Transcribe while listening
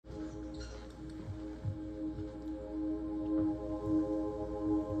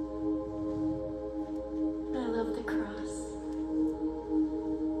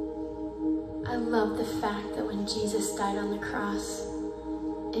fact that when Jesus died on the cross,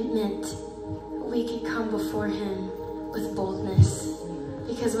 it meant we could come before him with boldness.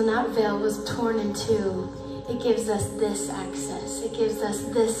 Because when that veil was torn in two, it gives us this access. It gives us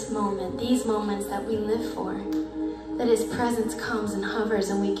this moment, these moments that we live for. That his presence comes and hovers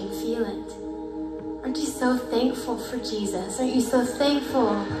and we can feel it. Aren't you so thankful for Jesus? Aren't you so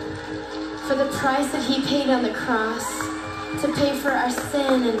thankful for the price that he paid on the cross to pay for our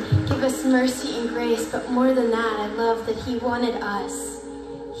sin and give us mercy and grace? But more than that, I love that he wanted us.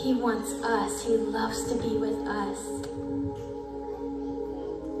 He wants us. He loves to be with us.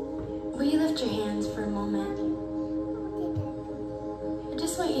 Will you lift your hands for a moment? I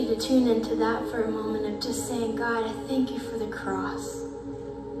just want you to tune into that for a moment of just saying, God, I thank you for the cross.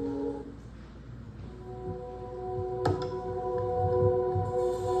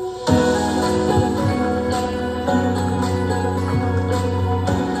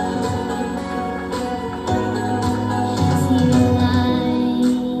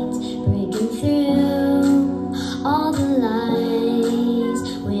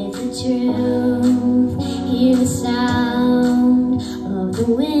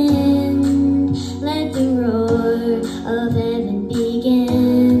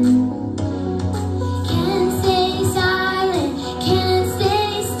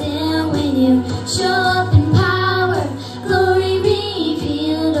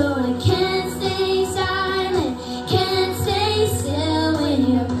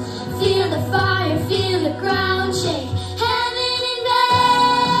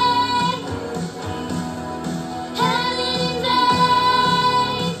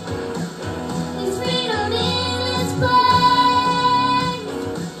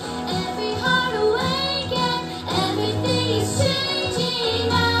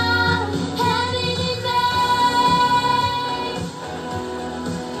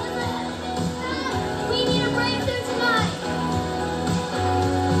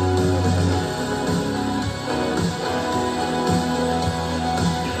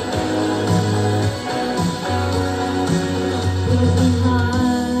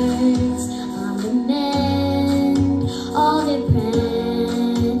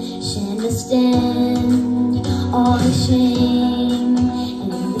 All the shame